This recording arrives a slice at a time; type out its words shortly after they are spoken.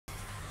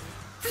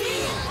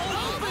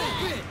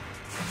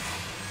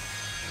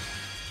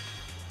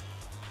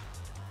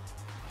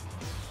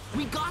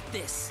We got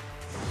this.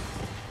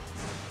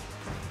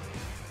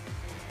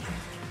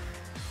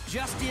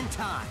 Just in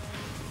time.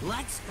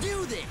 Let's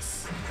do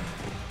this.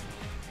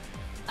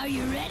 Are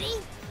you ready?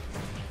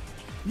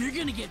 You're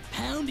gonna get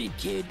pounded,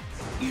 kid.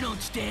 You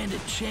don't stand a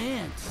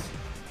chance.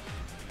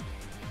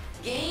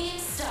 Game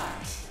start.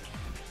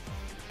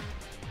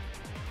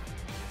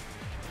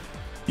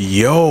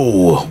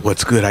 Yo,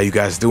 what's good? How you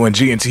guys doing?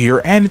 GNT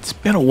here, and it's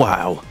been a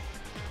while.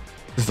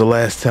 This is the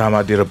last time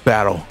I did a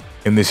battle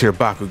in this here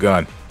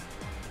Bakugan.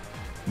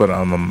 But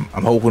I'm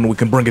hoping we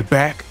can bring it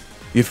back.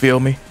 You feel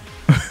me?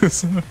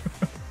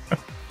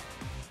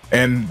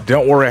 And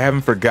don't worry, I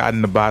haven't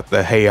forgotten about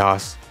the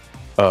Chaos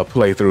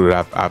playthrough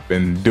that I've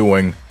been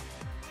doing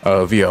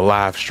via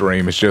live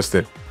stream. It's just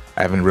that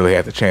I haven't really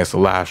had the chance to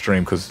live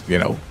stream because, you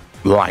know,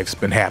 life's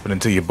been happening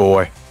to your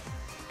boy.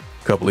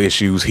 A couple of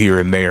issues here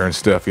and there and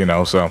stuff, you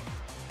know, so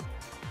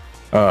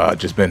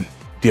just been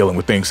dealing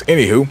with things.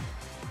 Anywho,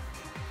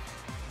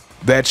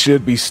 that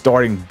should be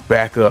starting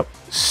back up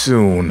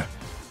soon.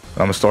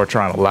 I'm gonna start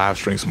trying to live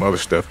stream some other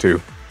stuff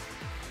too.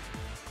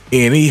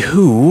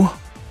 Anywho,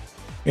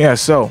 yeah,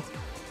 so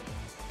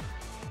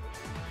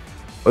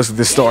let's get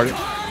this started.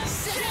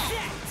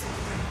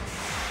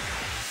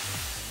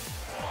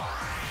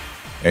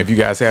 And if you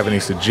guys have any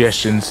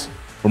suggestions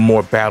for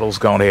more battles,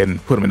 go ahead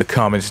and put them in the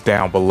comments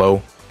down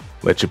below.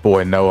 Let your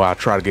boy know. I'll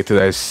try to get to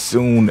that as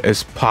soon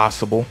as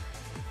possible.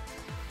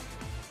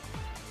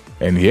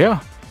 And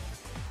yeah,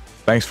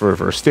 thanks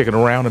for sticking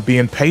around and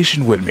being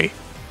patient with me.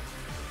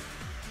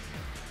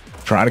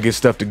 Trying to get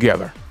stuff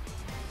together.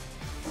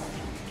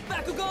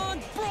 Bakugan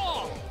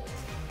Brawl!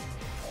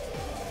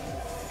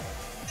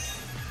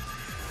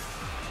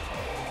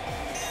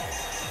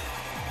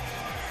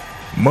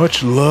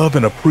 Much love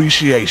and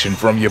appreciation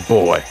from your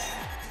boy.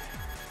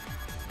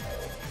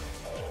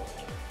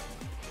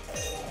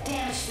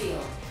 Damage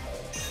field.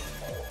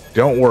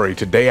 Don't worry,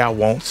 today I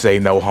won't say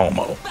no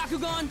homo.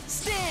 Bakugan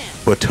Stand!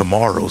 But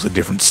tomorrow's a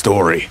different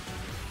story.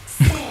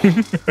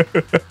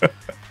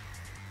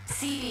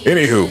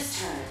 Anywho,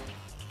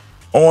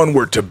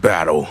 onward to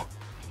battle.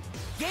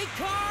 Gate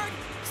card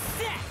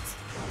set!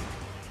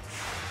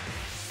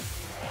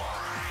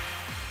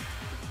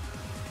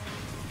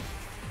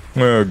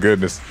 Oh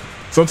goodness.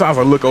 Sometimes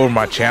I look over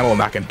my channel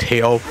and I can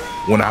tell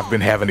when I've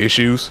been having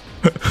issues.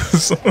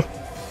 Because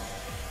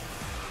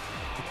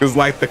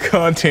like the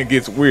content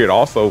gets weird.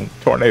 Also,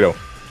 Tornado.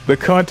 The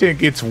content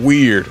gets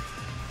weird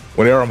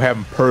whenever I'm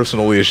having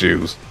personal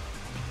issues.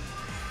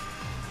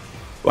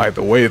 Like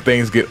the way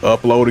things get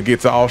uploaded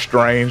gets all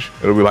strange.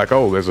 It'll be like,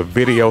 oh, there's a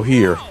video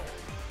here.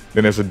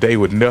 Then there's a day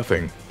with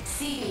nothing.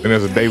 Then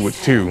there's a day with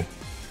 2.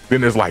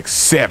 Then there's like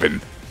 7.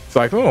 It's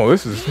like, oh,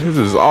 this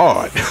is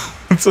odd.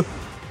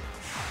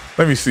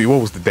 Let me see,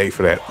 what was the date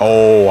for that?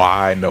 Oh,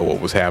 I know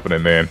what was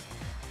happening then.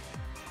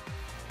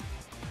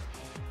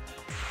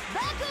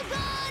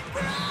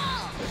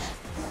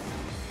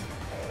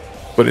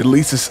 But at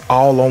least it's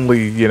all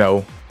only, you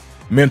know,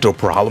 mental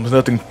problems,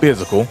 nothing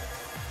physical.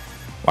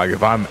 Like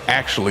if I'm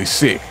actually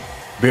sick,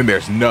 then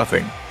there's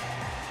nothing.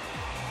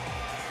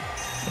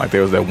 Like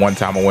there was that one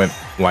time I went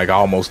like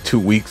almost 2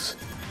 weeks,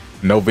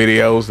 no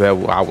videos. That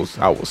I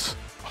was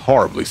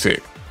horribly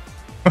sick.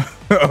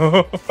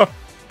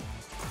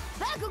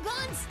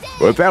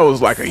 But that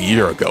was like a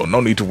year ago.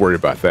 No need to worry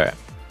about that.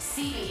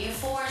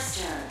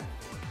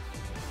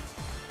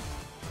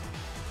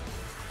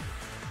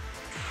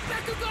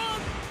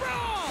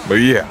 But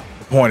yeah,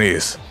 the point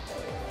is,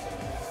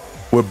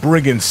 we're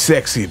bringing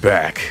sexy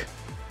back.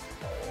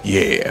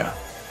 Yeah.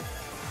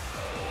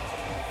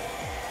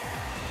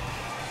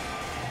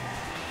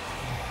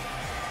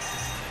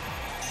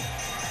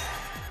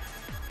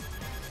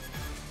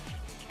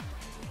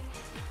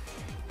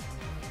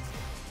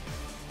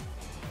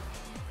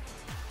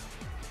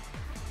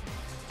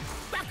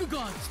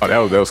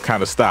 Oh, that was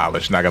kind of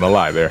stylish, not gonna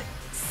lie there.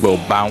 Little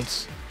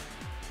bounce.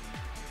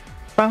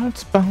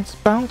 Bounce, bounce,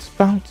 bounce,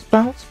 bounce,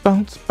 bounce,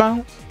 bounce,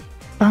 bounce,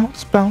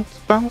 bounce, bounce,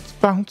 bounce,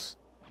 bounce.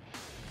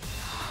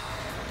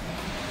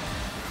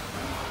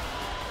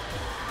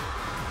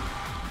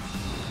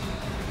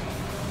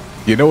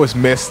 You know what's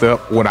messed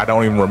up when I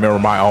don't even remember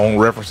my own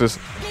references?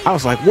 I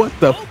was like, what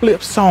the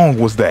flip song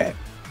was that?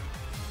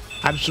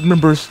 I just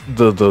remember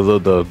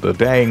the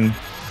dang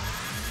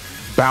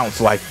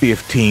bounce like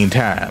 15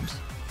 times.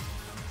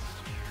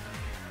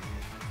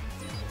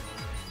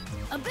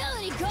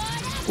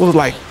 Was it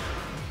like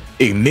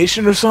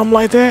Ignition or something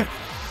like that?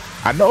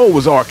 I know it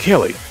was R.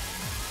 Kelly.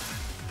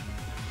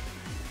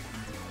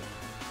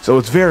 So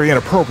it's very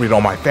inappropriate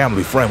on my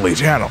family-friendly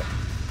channel.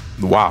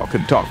 Wow,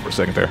 couldn't talk for a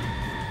second there.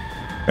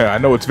 Yeah, I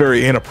know it's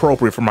very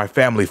inappropriate for my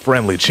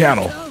family-friendly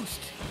channel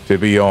to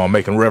be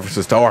making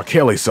references to R.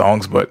 Kelly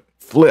songs, but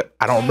flip,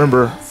 I don't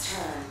remember.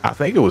 I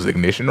think it was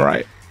Ignition,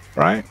 right?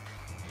 Right?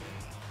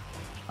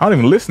 I don't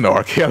even listen to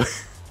R. Kelly.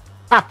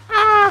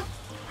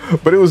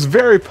 But it was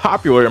very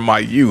popular in my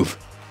youth.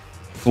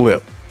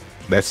 Flip.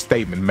 That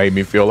statement made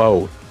me feel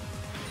old.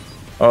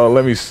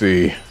 Let me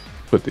see.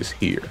 Put this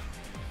here.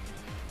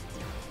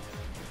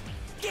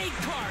 Gate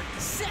card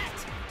set.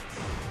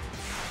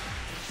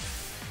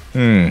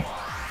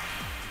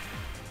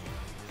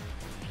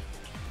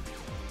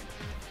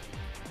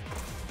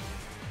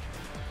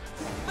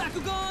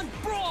 Bakugan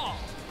Brawl!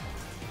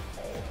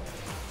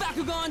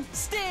 Bakugan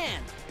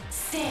Stand!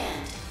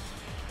 Stand.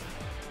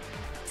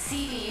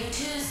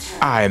 CPU2's turn.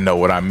 I know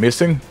what I'm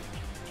missing.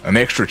 An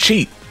extra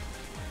cheat.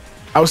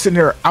 I was sitting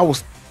here, I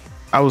was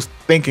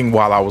thinking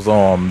while I was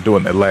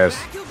doing that last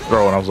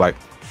throw, and I was like,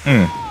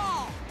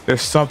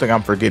 there's something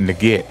I'm forgetting to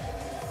get.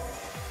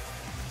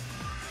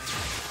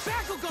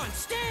 Bakugan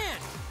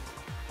Stand!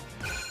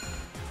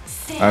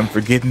 I'm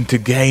forgetting to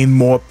gain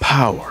more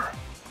power.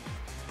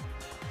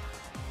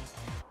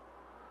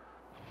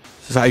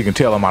 This is how you can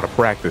tell I'm out of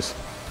practice.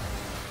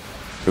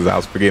 Because I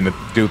was forgetting to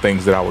do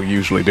things that I would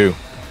usually do.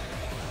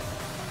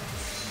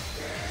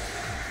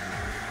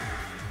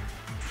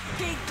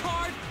 Gate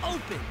card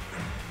open!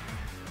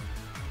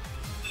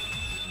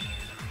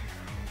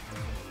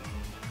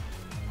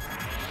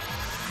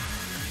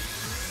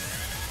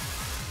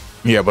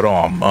 Yeah, but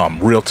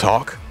real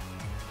talk.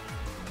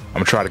 I'm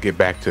gonna try to get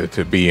back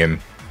to being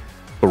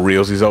for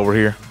realsies over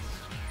here.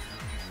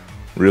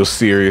 Real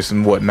serious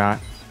and whatnot.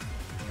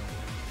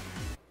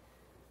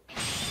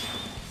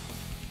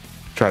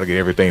 Try to get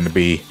everything to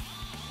be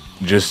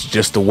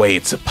just the way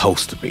it's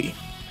supposed to be.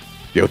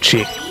 Yo,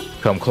 chick,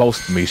 come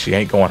close to me. She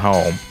ain't going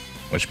home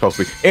when she's supposed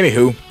to be.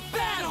 Anywho,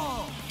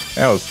 Battle!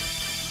 that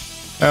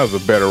was a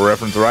better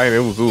reference, right? It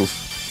was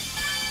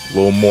a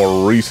little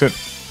more recent.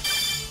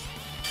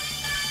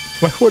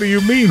 Like, what do you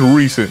mean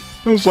recent?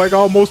 It was like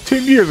almost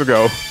 10 years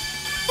ago.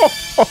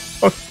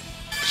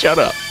 Shut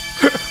up.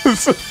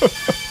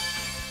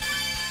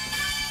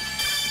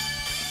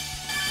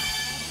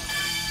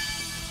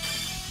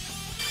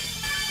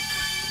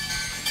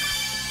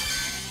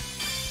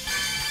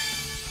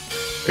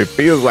 It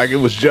feels like it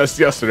was just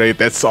yesterday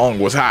that song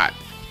was hot.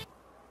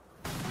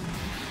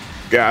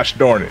 Gosh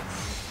darn it.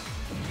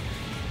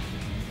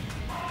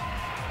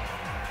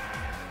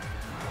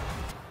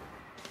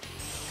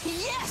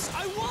 Yes,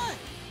 I won!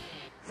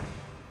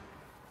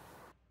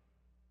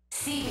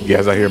 You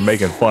guys out here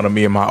making fun of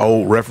me and my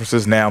old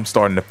references. Now I'm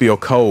starting to feel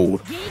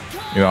cold.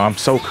 You know, I'm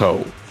so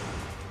cold.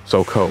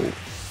 So cold.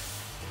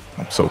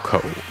 I'm so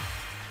cold.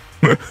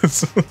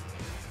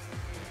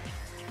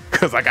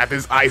 Because I got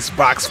this ice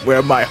box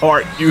where my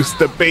heart used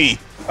to be.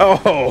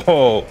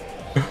 Oh,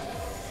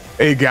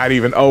 it got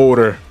even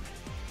older.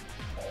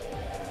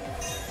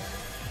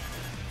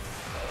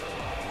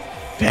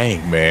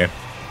 Dang, man.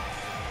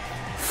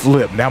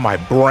 Flip. Now my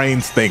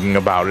brain's thinking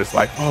about it. It's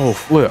like, oh,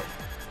 Flip.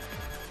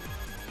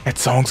 That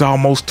song's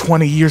almost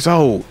 20 years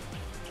old.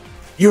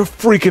 You're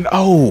freaking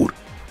old.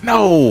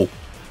 No.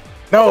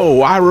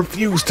 No, I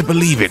refuse to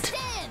believe it.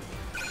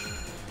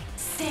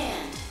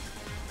 Stand.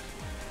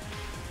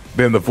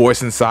 Then the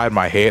voice inside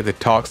my head that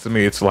talks to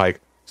me, it's like,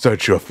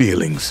 search your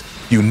feelings.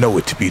 You know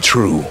it to be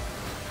true.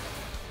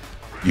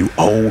 You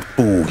old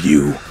fool,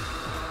 you.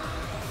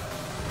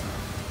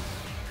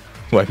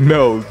 Like,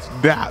 no, it's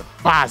not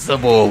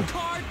possible.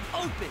 Card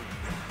open!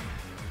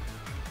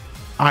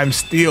 I'm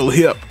still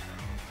hip.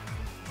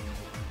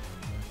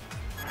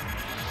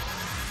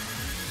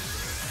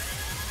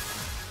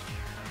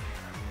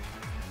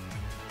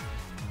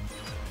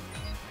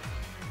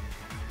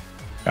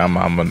 I'm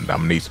gonna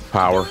need some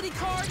power. Ability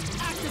card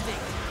activate!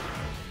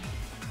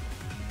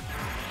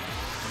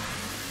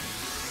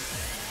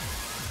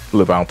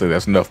 Flip, I don't think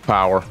that's enough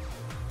power,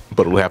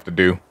 but it'll have to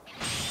do.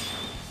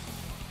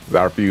 'Cause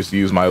I refuse to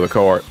use my other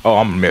card. Oh,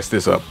 I'm gonna mess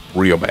this up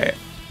real bad.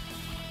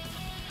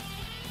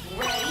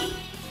 Ready?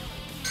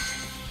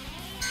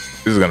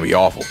 This is gonna be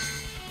awful.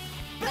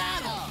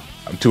 Battle!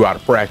 I'm too out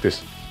of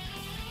practice.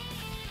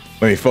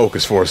 Let me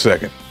focus for a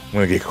second. I'm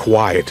gonna get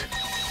quiet.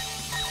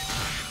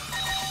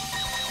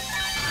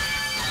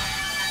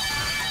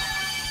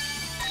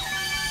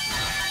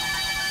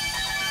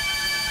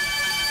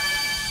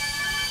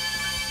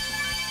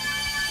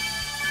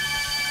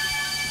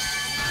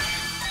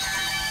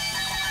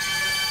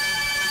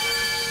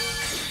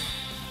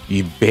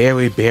 Be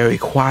very, very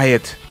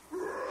quiet.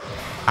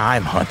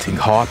 I'm hunting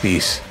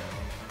harpies.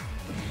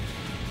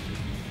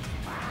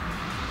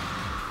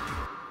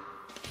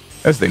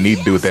 That's what they need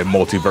to do with that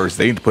multiverse.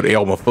 They need to put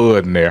Elmer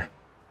Fudd in there.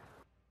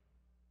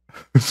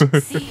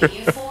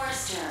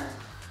 CPU4's turn.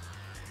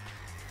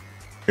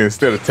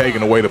 Instead of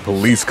taking away the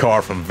police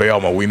car from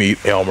Velma, we need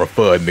Elmer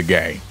Fudd in the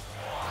game.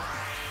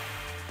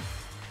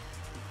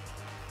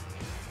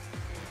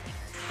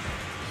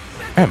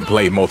 I haven't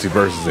played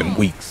multiverses in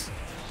weeks.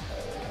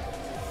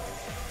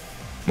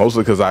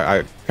 Mostly because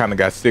I kind of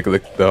got sick of the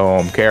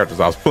characters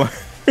I was playing.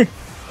 See,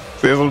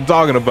 that's what I'm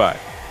talking about.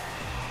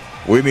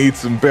 We need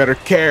some better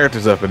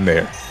characters up in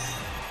there.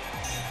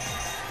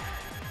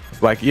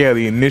 It's like, yeah,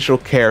 the initial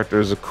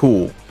characters are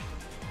cool,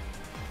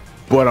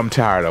 but I'm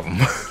tired of them.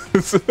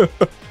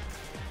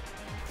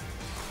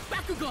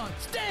 Bakugan,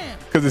 stand!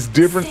 Because it's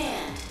different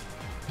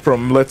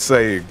from, let's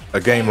say,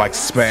 a game like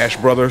Smash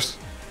Brothers,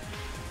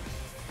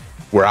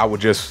 where I would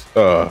just,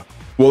 well,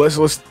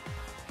 let's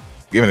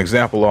give an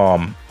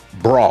example.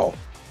 Brawl.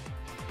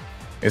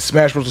 In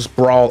Smash Bros.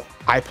 Brawl,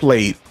 I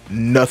played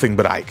nothing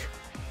but Ike.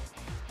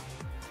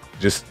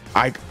 just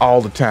Ike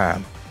all the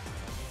time.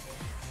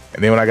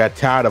 And then when I got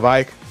tired of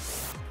Ike,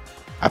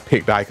 I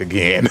picked Ike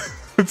again.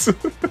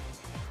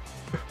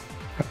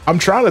 I'm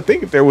trying to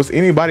think if there was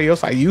anybody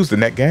else I used in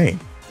that game.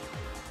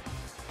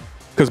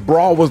 Because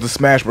Brawl was the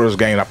Smash Bros.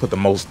 Game I put the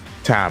most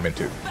time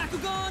into.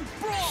 Bakugan,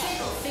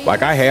 brawl.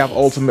 Like, I have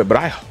Ultimate, but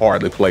I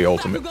hardly play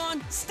Ultimate.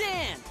 Bakugan,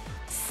 stand.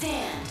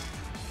 Stand.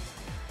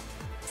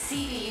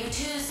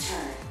 CPU2's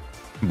turn.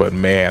 But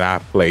man, I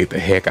played the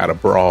heck out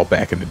of Brawl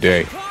back in the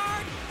day.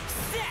 Card,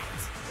 set.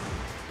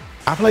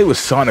 I played with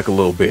Sonic a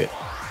little bit.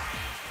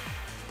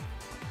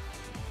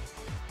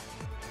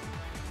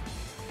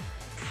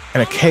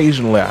 And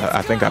occasionally,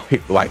 I think I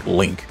picked like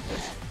Link.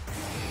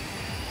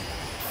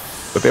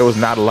 But there was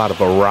not a lot of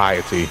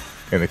variety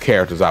in the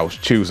characters I was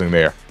choosing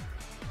there.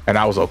 And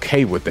I was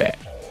okay with that.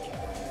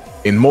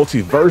 In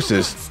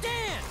Multiverses,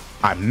 Stand.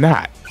 I'm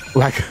not.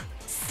 Like,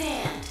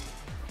 Stand.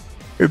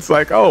 it's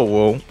like, oh,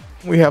 well,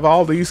 we have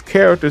all these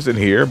characters in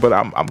here, but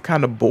I'm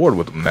kind of bored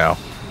with them now.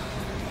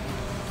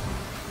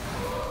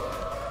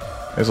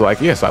 It's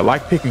like, yes, I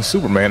like picking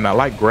Superman, and I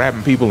like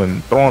grabbing people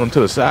and throwing them to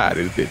the side.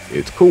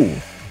 It's cool.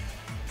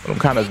 But I'm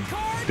kind of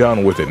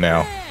done with it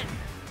now.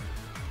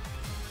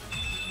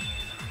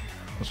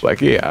 It's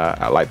like, yeah,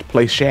 I like to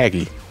play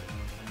Shaggy.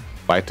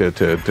 I like to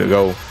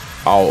go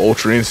all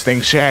Ultra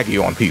Instinct Shaggy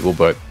on people,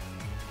 but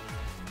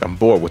I'm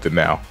bored with it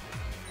now.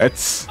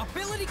 That's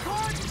Ability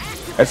card,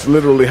 activate. That's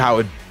literally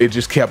how it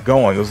just kept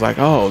going. It was like,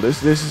 oh,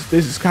 this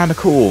is kind of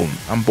cool.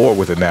 I'm bored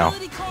with it now.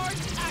 Ability card,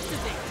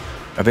 activate.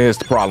 I think that's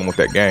the problem with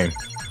that game.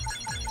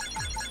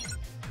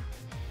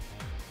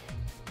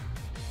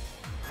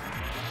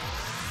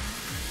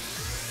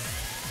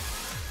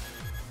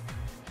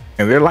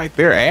 And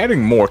they're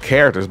adding more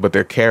characters, but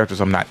they're characters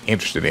I'm not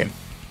interested in.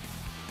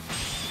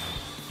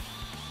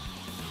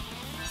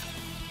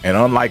 And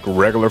unlike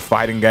regular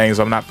fighting games,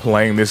 I'm not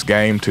playing this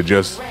game to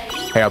just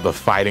have the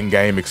fighting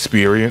game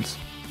experience.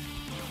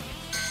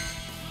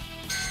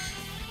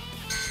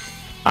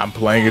 I'm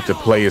playing it to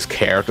play as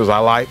characters I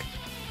like.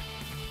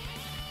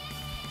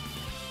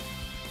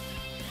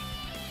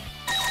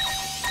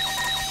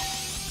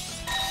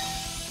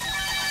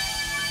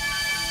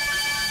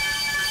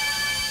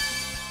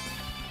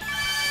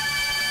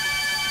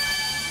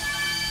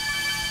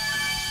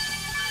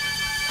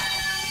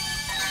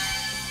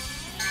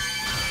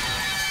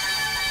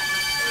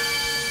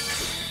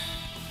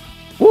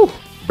 Woo,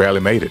 barely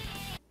made it.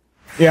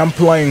 Yeah, I'm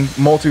playing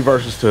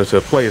Multiverses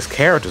to play as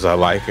characters I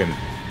like, and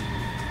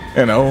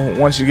you know,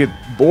 once you get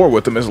bored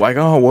with them, it's like,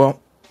 oh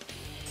well,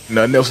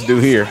 nothing else to do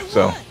here.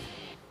 So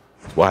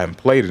that's why I haven't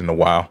played it in a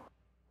while.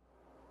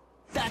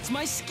 That's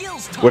my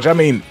skills talk. Which, I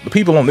mean, the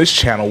people on this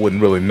channel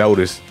wouldn't really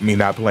notice me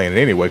not playing it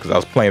anyway, because I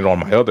was playing it on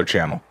my other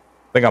channel.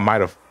 I think I might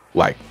have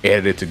like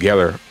edited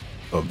together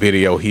a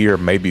video here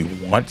maybe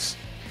once.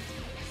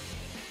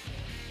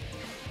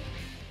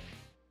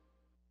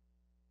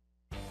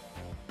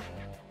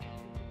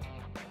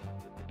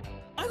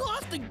 I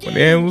lost again. But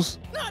yeah,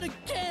 Not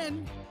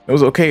again. it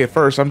was okay at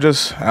first.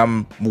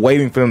 I'm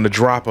waiting for them to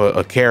drop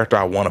a character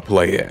I want to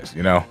play as,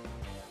 you know?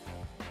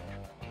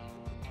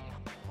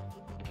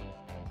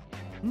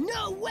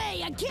 No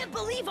way! I can't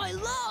believe I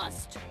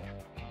lost.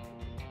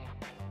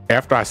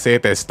 After I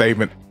said that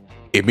statement,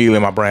 immediately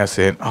my brain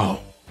said, oh,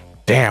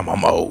 damn,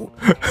 I'm old.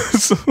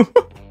 So,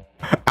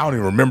 I don't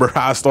even remember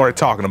how I started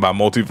talking about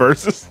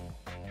Multiverses.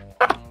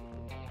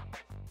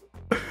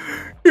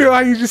 You know,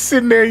 you just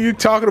sitting there, you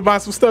talking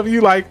about some stuff, and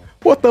you like,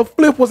 what the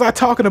flip was I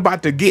talking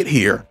about to get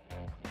here?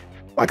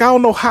 Like, I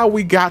don't know how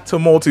we got to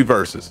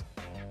Multiverses.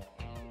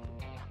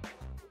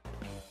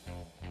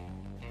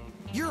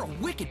 You're a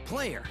wicked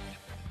player.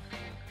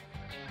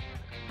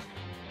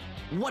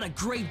 What a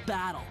great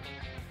battle.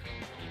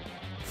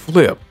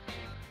 Flip.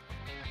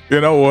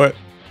 You know what?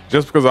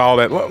 Just because of all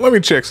that, let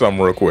me check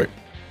something real quick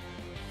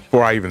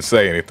before I even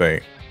say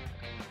anything.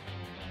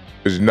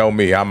 Because you know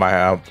me, I might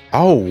have,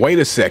 oh, wait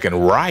a second,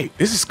 right.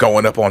 This is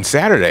going up on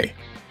Saturday.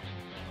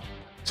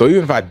 So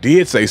even if I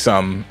did say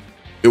something,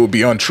 it would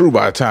be untrue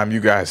by the time you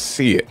guys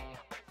see it.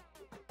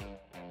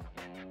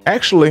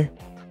 Actually,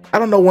 I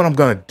don't know what I'm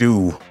going to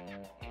do.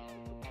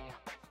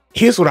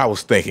 Here's what I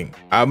was thinking.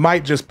 I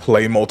might just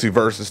play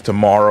Multiverses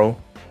tomorrow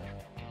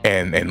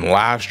and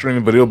live stream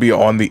it, but it'll be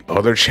on the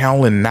other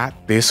channel and not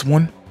this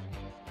one.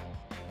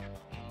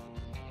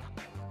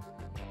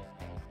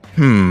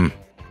 No,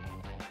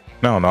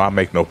 I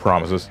make no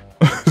promises.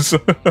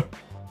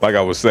 Like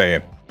I was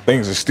saying,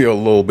 things are still a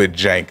little bit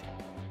jank,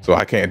 so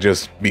I can't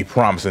just be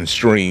promising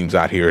streams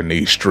out here in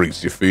these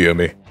streets, you feel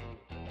me?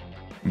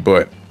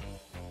 But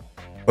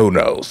who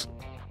knows?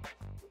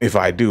 If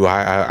I do,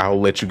 I'll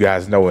let you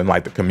guys know in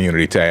like the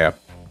community tab.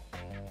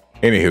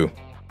 Anywho,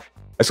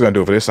 that's gonna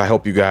do it for this. I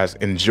hope you guys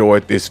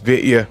enjoyed this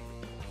video.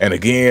 And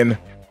again,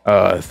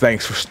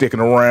 thanks for sticking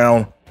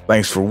around.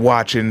 Thanks for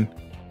watching.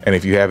 And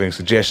if you have any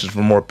suggestions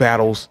for more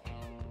battles,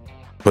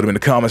 put them in the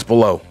comments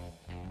below.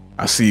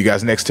 I'll see you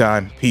guys next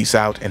time. Peace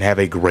out and have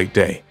a great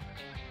day.